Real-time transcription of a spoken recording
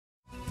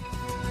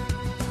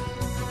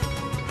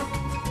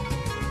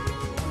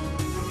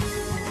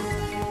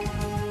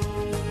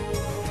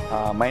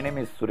My name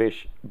is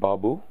Suresh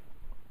Babu.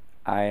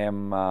 I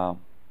am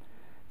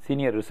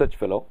Senior Research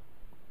Fellow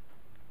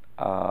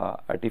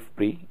at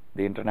IFPRI,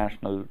 the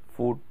International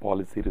Food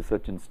Policy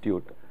Research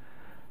Institute,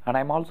 and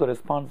I'm also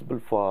responsible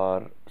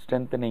for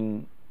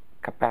strengthening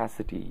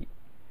capacity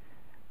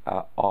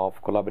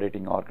of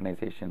collaborating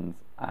organizations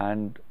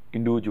and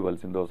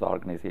individuals in those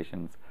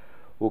organizations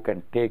who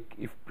can take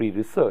IFPRI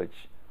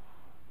research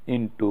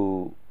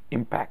into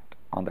impact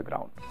on the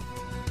ground.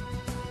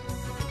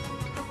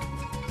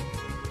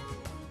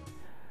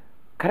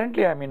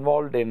 Currently, I'm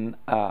involved in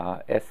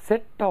a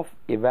set of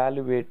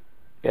evaluations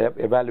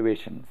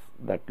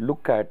that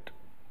look at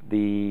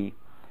the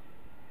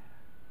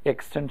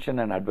extension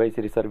and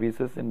advisory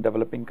services in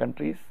developing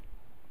countries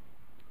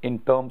in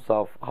terms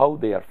of how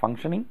they are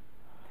functioning,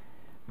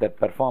 their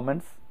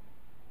performance,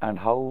 and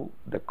how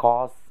the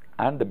costs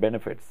and the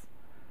benefits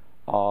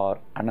are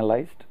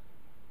analyzed,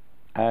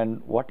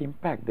 and what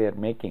impact they are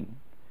making,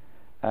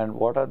 and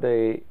what are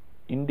the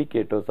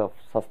indicators of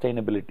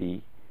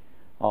sustainability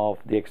of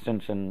the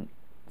extension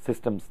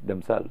systems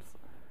themselves.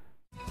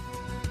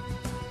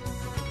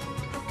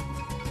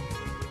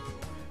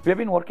 We have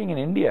been working in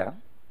India,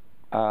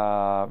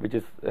 which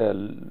is a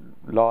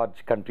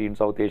large country in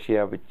South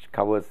Asia, which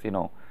covers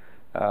nearly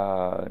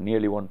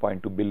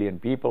 1.2 billion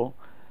people,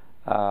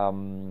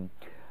 and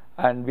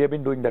we have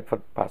been doing that for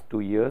the past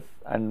 2 years,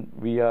 and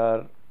we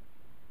are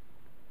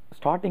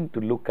starting to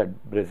look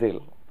at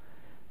Brazil,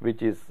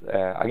 which is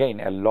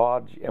again a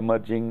large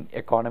emerging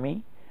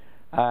economy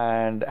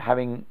and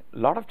having a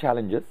lot of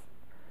challenges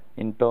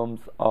in terms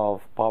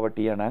of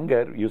poverty and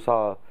hunger. You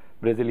saw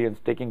Brazilians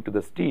taking to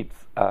the streets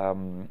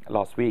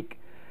last week,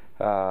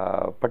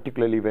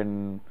 particularly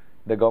when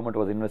the government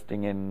was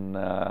investing in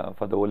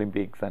for the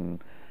Olympics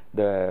and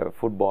the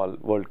football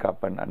World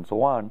Cup and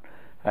so on,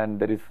 and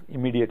there is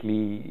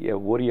immediately a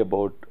worry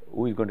about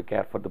who is going to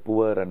care for the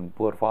poor and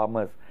poor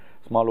farmers,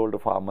 smallholder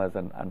farmers,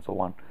 and so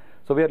on.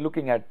 So we are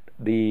looking at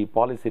the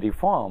policy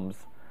reforms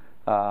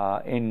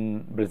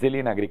in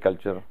Brazilian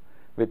agriculture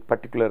with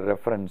particular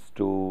reference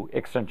to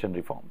extension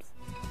reforms.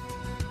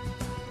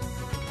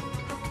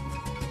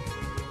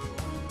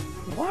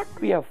 What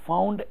we have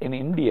found in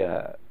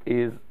India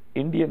is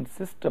Indian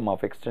system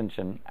of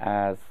extension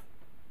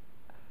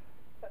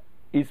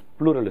is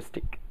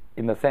pluralistic,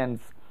 in the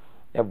sense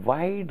a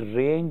wide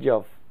range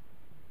of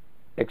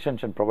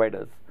extension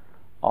providers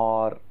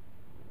are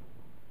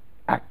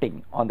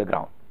acting on the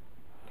ground,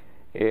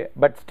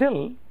 but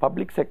still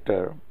public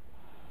sector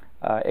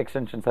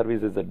extension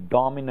service is a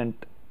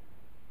dominant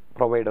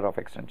provider of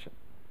extension.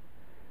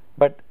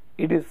 But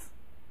it is,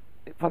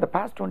 for the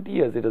past 20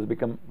 years, it has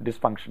become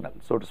dysfunctional,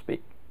 so to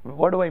speak.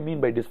 What do I mean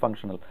by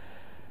dysfunctional?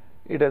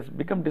 It has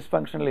become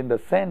dysfunctional in the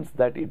sense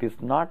that it is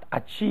not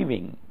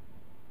achieving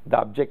the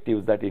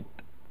objectives that it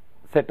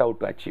set out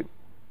to achieve.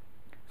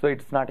 So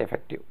it's not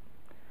effective.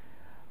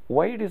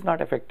 Why it is not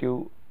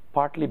effective?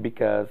 Partly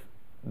because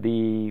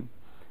the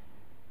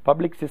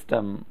public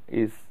system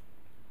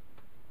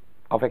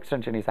of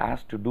extension is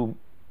asked to do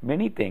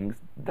many things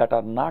that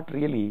are not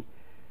really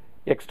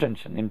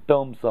extension in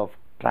terms of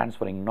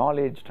transferring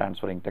knowledge,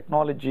 transferring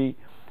technology,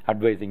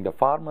 advising the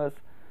farmers.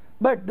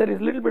 But there is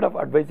a little bit of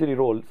advisory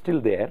role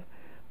still there,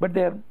 but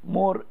they are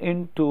more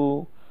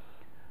into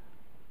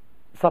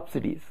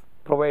subsidies,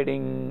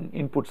 providing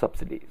input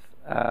subsidies,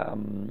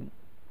 and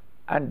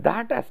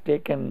that has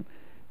taken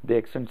the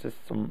extension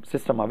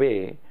system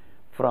away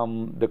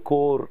from the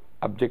core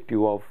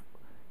objective of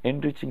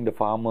enriching the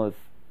farmers'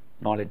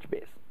 knowledge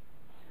base.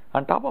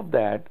 On top of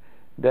that,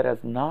 there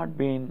has not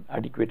been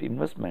adequate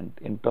investment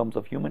in terms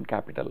of human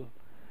capital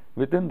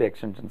within the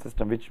extension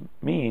system, which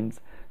means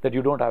that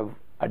you don't have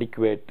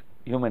adequate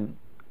human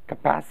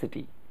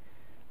capacity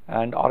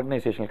and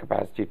organizational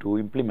capacity to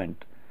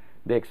implement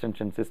the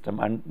extension system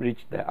and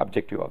reach the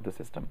objective of the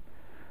system.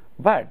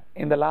 But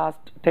in the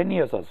last 10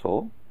 years or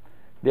so,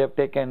 they have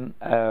taken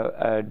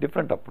a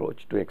different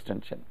approach to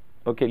extension.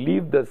 Okay,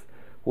 leave this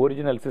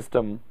original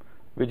system,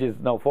 which is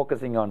now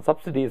focusing on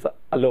subsidies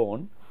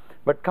alone,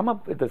 but come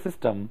up with a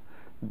system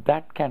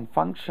that can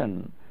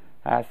function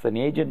as an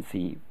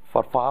agency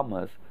for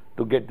farmers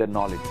to get their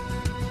knowledge.